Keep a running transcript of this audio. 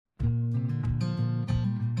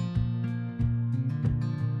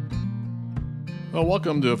Well,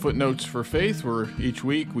 welcome to Footnotes for Faith, where each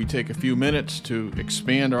week we take a few minutes to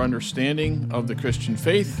expand our understanding of the Christian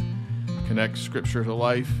faith, connect Scripture to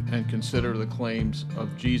life, and consider the claims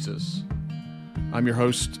of Jesus. I'm your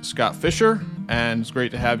host, Scott Fisher, and it's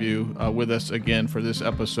great to have you with us again for this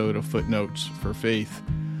episode of Footnotes for Faith.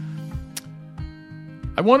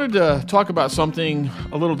 I wanted to talk about something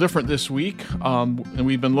a little different this week, and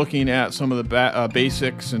we've been looking at some of the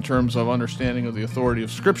basics in terms of understanding of the authority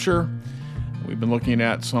of Scripture. We've been looking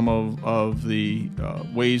at some of the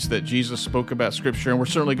ways that Jesus spoke about Scripture, and we're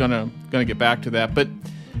certainly going to get back to that. But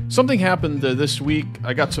something happened this week.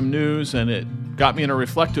 I got some news, and it got me in a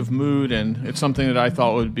reflective mood, and it's something that I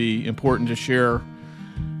thought would be important to share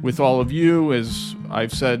with all of you. As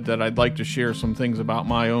I've said that I'd like to share some things about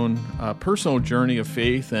my own personal journey of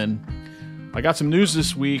faith, and I got some news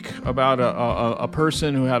this week about a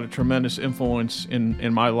person who had a tremendous influence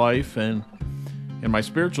in my life and in my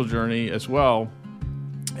spiritual journey as well.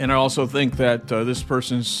 And I also think that this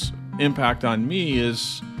person's impact on me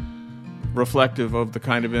is reflective of the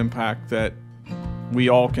kind of impact that we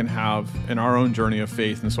all can have in our own journey of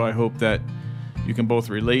faith. And so I hope that you can both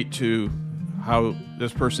relate to how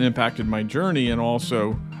this person impacted my journey and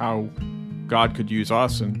also how God could use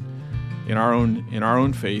us in our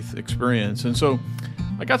own faith experience. And so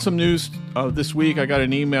I got some news this week. I got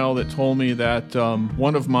an email that told me that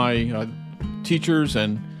one of my teachers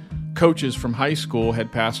and coaches from high school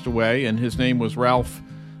had passed away, and his name was Ralph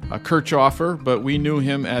Kirchhofer, but we knew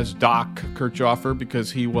him as Doc Kirchhofer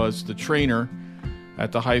because he was the trainer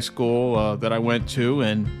at the high school that I went to,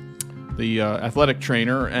 and the athletic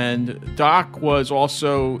trainer. And Doc was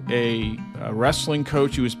also a wrestling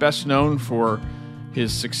coach. He was best known for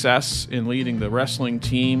his success in leading the wrestling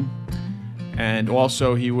team, and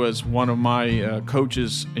also he was one of my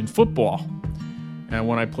coaches in football and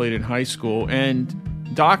when I played in high school.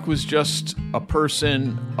 And Doc was just a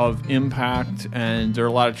person of impact, and there are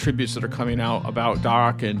a lot of tributes that are coming out about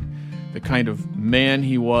Doc and the kind of man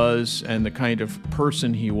he was and the kind of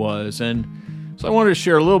person he was. And so I wanted to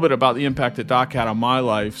share a little bit about the impact that Doc had on my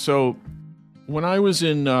life. So when I was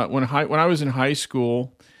in high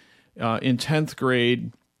school, in 10th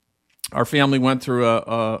grade, our family went through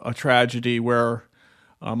a tragedy where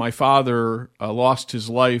my father lost his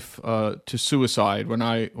life to suicide when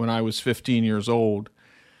I was 15 years old.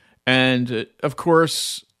 And of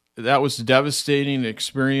course, that was a devastating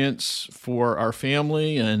experience for our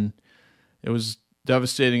family, and it was a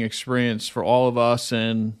devastating experience for all of us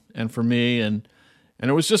and for me. And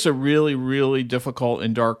it was just a really, really difficult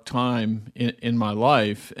and dark time in my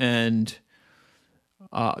life. And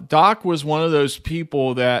Doc was one of those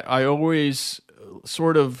people that I always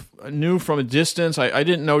sort of knew from a distance. I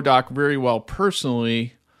didn't know Doc very well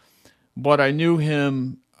personally, but I knew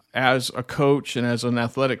him as a coach and as an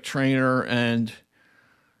athletic trainer. And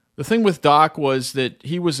the thing with Doc was that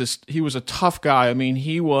he was a tough guy. I mean,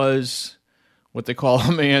 he was what they call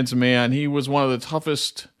a man's man. He was one of the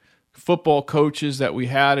toughest football coaches that we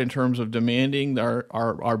had in terms of demanding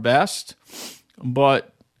our best,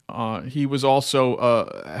 but he was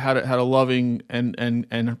also had a loving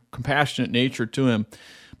and compassionate nature to him.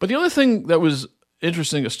 But the other thing that was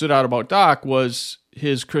interesting that stood out about Doc was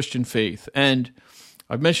his Christian faith. And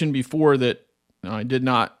I've mentioned before that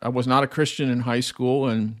I was not a Christian in high school,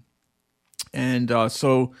 and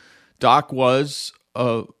so Doc was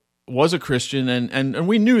a Christian, and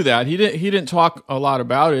we knew that. He didn't talk a lot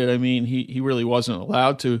about it. I mean, he really wasn't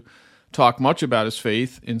allowed to talk much about his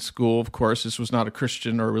faith in school. Of course, this was not a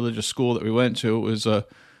Christian or religious school that we went to. It was a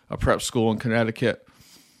prep school in Connecticut.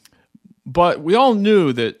 But we all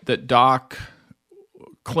knew that Doc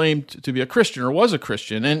claimed to be a Christian or was a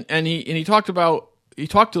Christian, and he talked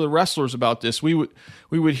to the wrestlers about this. We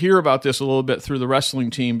would hear about this a little bit through the wrestling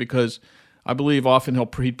team because I believe often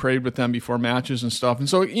he prayed with them before matches and stuff. And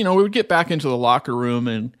so, we would get back into the locker room,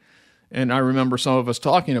 and I remember some of us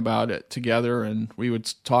talking about it together, and we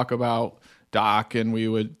would talk about Doc, and we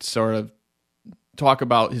would sort of talk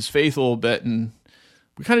about his faith a little bit, and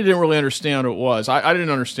we kind of didn't really understand what it was. I didn't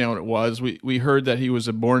understand what it was. We heard that he was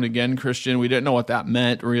a born-again Christian. We didn't know what that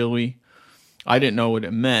meant, really. I didn't know what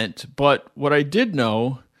it meant. But what I did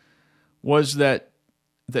know was that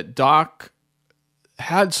Doc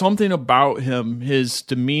had something about him, his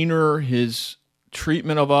demeanor, his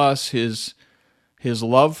treatment of us, his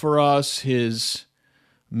love for us, his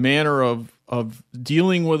manner of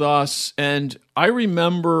dealing with us. And I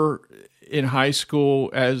remember in high school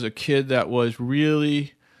as a kid that was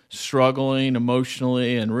really struggling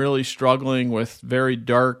emotionally and really struggling with very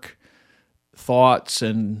dark thoughts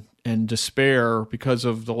and despair because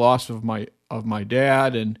of the loss of my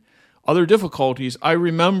dad, and other difficulties, I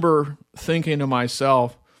remember thinking to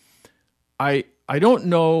myself, I don't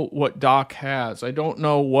know what Doc has. I don't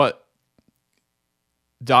know what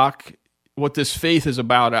this faith is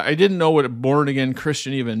about. I didn't know what a born-again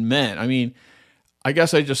Christian even meant. I mean, I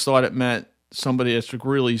guess I just thought it meant somebody that's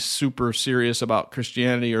really super serious about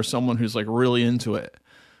Christianity or someone who's like really into it.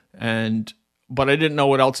 But I didn't know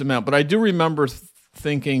what else it meant. But I do remember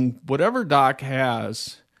thinking, whatever Doc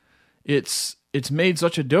has, it's made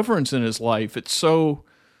such a difference in his life.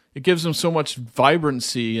 It gives him so much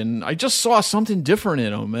vibrancy, and I just saw something different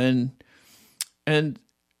in him.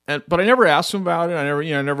 But I never asked him about it.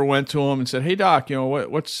 I never went to him and said, "Hey Doc,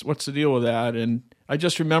 what's the deal with that?" And I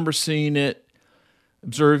just remember seeing it,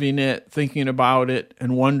 observing it, thinking about it,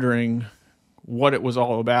 and wondering what it was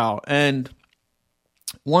all about. And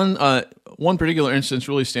one particular instance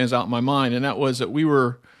really stands out in my mind, and that was that we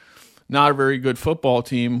were not a very good football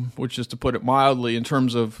team, which is to put it mildly, in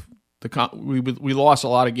terms of we lost a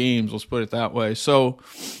lot of games, let's put it that way. So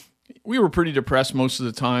we were pretty depressed most of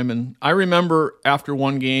the time. And I remember after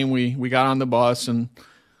one game, we got on the bus and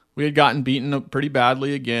we had gotten beaten up pretty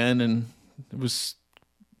badly again. And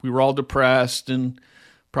we were all depressed and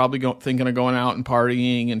probably thinking of going out and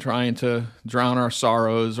partying and trying to drown our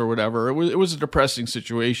sorrows or whatever. It was a depressing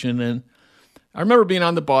situation. And I remember being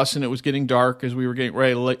on the bus and it was getting dark as we were getting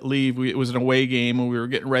ready to leave. It was an away game and we were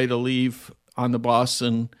getting ready to leave on the bus,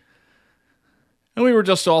 and we were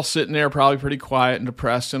just all sitting there probably pretty quiet and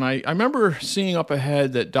depressed. And I remember seeing up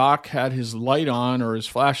ahead that Doc had his light on, or his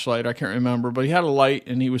flashlight, I can't remember, but he had a light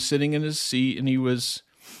and he was sitting in his seat and he was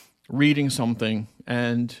reading something.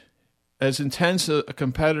 And as intense a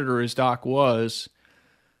competitor as Doc was,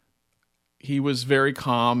 he was very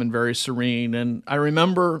calm and very serene. And I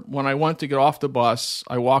remember when I went to get off the bus,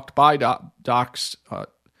 I walked by Doc's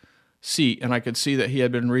seat and I could see that he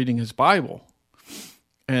had been reading his Bible.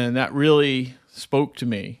 And that really spoke to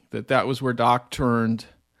me, that was where Doc turned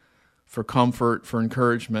for comfort, for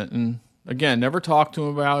encouragement. And again, never talked to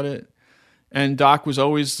him about it. And Doc was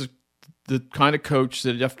always the kind of coach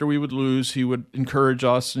that after we would lose, he would encourage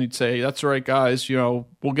us and he'd say, "That's all right, guys, we'll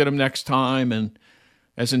get him next time." And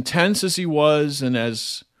as intense as he was, and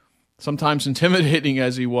as sometimes intimidating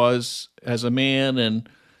as he was as a man, and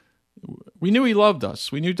we knew he loved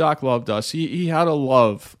us. We knew Doc loved us. He had a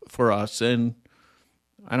love for us, and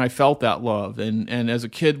I felt that love. And as a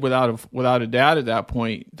kid without a dad at that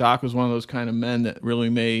point, Doc was one of those kind of men that really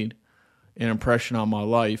made an impression on my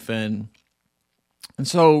life. And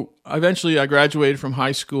so eventually I graduated from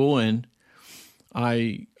high school, and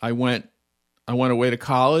I went away to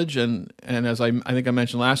college. And as I think I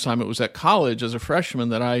mentioned last time, it was at college as a freshman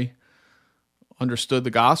that I understood the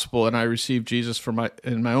gospel and I received Jesus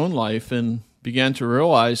in my own life, and began to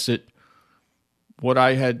realize that what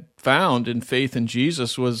I had found in faith in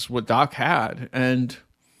Jesus was what Doc had. And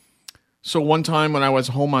so one time when I was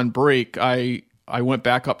home on break, I went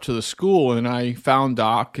back up to the school and I found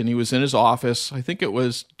Doc, and he was in his office. I think it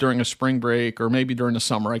was during a spring break or maybe during the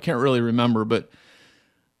summer. I can't really remember, but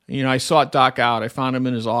I sought Doc out. I found him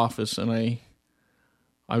in his office, and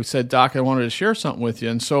I said, "Doc, I wanted to share something with you."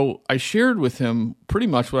 And so I shared with him pretty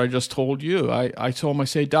much what I just told you. I told him, I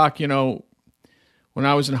say, "Doc, when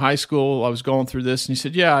I was in high school, I was going through this." And he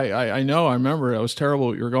said, "Yeah, I know. I remember. It was terrible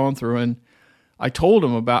what you were going through." And I told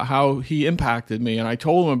him about how he impacted me, and I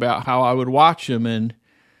told him about how I would watch him, and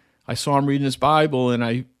I saw him reading his Bible,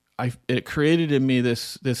 and it created in me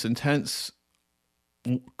this intense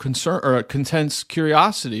concern, or a intense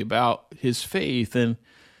curiosity about his faith, and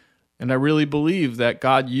I really believe that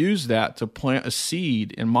God used that to plant a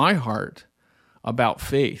seed in my heart about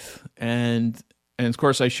faith. And of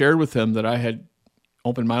course, I shared with him that I had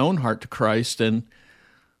opened my own heart to Christ, and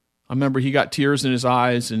I remember he got tears in his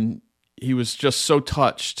eyes, and he was just so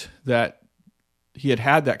touched that he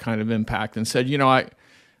had that kind of impact, and said,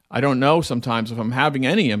 I don't know sometimes if I'm having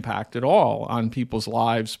any impact at all on people's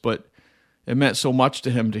lives, but it meant so much to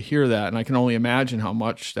him to hear that, and I can only imagine how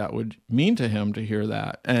much that would mean to him to hear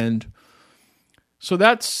that. And so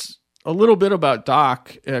that's a little bit about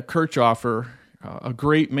Doc Kirchhofer, a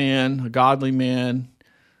great man, a godly man,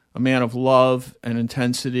 a man of love and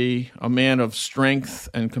intensity, a man of strength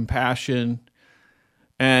and compassion.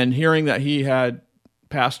 And hearing that he had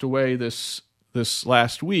passed away this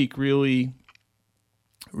last week really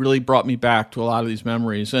brought me back to a lot of these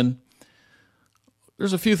memories. And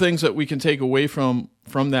there's a few things that we can take away from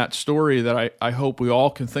that story that I hope we all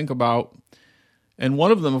can think about. And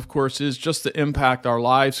one of them, of course, is just the impact our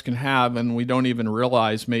lives can have, and we don't even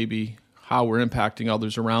realize maybe how we're impacting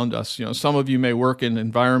others around us. Some of you may work in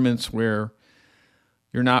environments where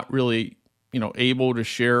you're not really, able to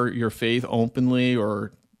share your faith openly,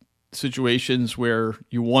 or situations where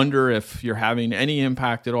you wonder if you're having any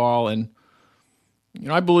impact at all. And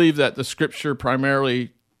I believe that the Scripture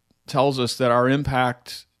primarily tells us that our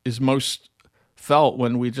impact is most felt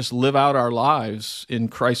when we just live out our lives in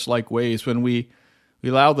Christ-like ways, when we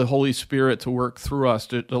allow the Holy Spirit to work through us,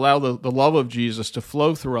 to allow the love of Jesus to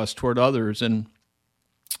flow through us toward others. And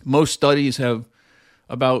most studies have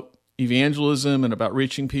about evangelism and about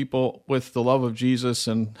reaching people with the love of Jesus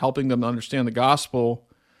and helping them understand the gospel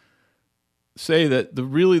say that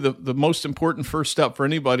the most important first step for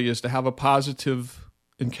anybody is to have a positive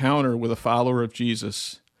encounter with a follower of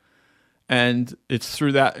Jesus. And it's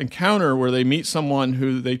through that encounter where they meet someone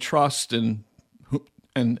who they trust and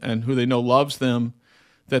who they know loves them,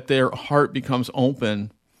 that their heart becomes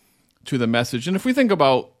open to the message. And if we think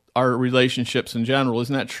about our relationships in general,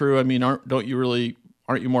 isn't that true? I mean, aren't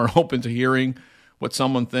you more open to hearing what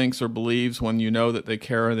someone thinks or believes when you know that they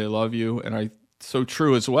care and they love you? And so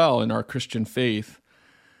true as well in our Christian faith.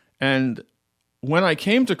 And when I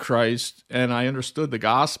came to Christ and I understood the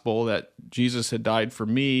gospel, that Jesus had died for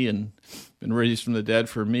me and been raised from the dead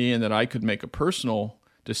for me, and that I could make a personal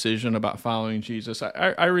decision about following Jesus,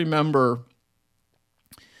 I remember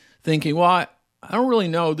thinking, well, I don't really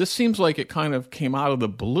know. This seems like it kind of came out of the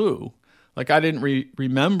blue. Like I didn't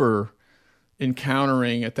remember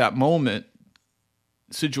encountering at that moment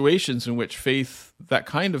situations in which faith, that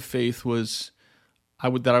kind of faith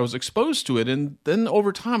that I was exposed to it. And then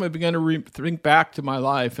over time, I began to think back to my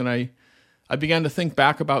life, and I began to think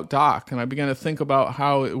back about Doc, and I began to think about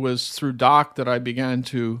how it was through Doc that I began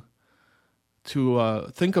to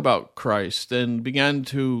think about Christ and began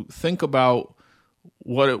to think about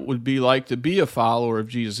what it would be like to be a follower of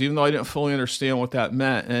Jesus, even though I didn't fully understand what that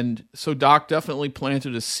meant. And so Doc definitely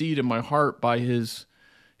planted a seed in my heart by his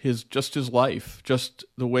life, just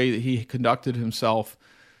the way that he conducted himself,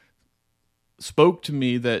 spoke to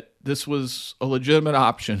me that this was a legitimate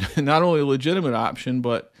option, and not only a legitimate option,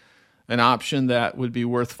 but an option that would be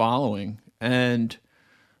worth following. And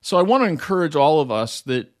so I want to encourage all of us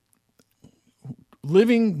that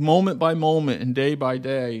living moment by moment and day by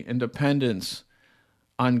day in dependence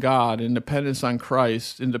on God, in dependence on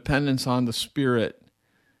Christ, in dependence on the Spirit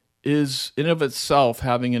is in of itself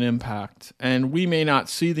having an impact. And we may not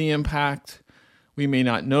see the impact, we may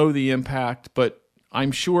not know the impact, but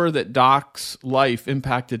I'm sure that Doc's life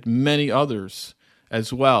impacted many others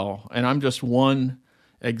as well. And I'm just one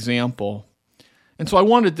example. And so I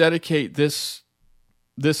want to dedicate this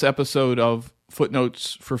episode of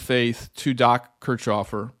Footnotes for Faith to Doc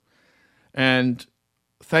Kirchhofer. And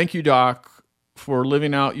thank you, Doc, for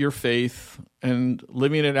living out your faith and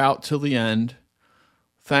living it out till the end.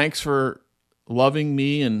 Thanks for loving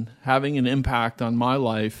me and having an impact on my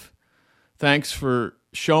life. Thanks for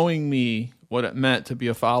showing me what it meant to be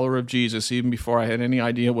a follower of Jesus, even before I had any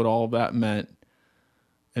idea what all of that meant.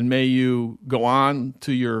 And may you go on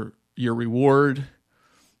to your reward,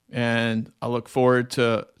 and I look forward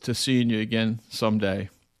to seeing you again someday.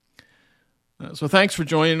 So thanks for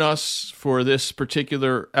joining us for this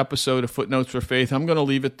particular episode of Footnotes for Faith. I'm going to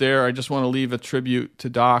leave it there. I just want to leave a tribute to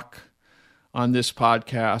Doc on this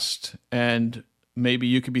podcast, and maybe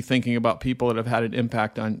you could be thinking about people that have had an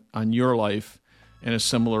impact on your life in a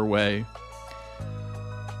similar way.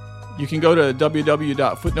 You can go to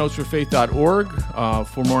www.footnotesforfaith.org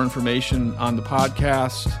for more information on the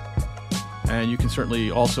podcast, and you can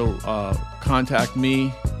certainly also contact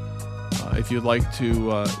me if you'd like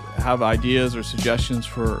to have ideas or suggestions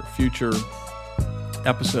for future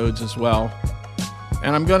episodes as well.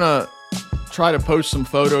 And I'm gonna try to post some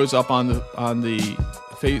photos up on the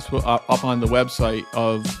Facebook, up on the website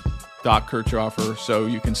of Doc Kirchhofer, so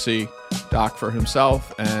you can see Doc for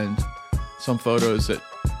himself, and some photos that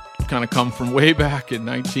kind of come from way back in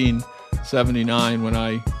 1979 when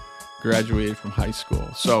I graduated from high school.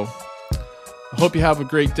 So I hope you have a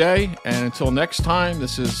great day, and until next time,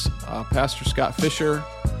 this is Pastor Scott Fisher,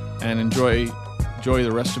 and enjoy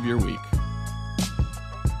the rest of your week.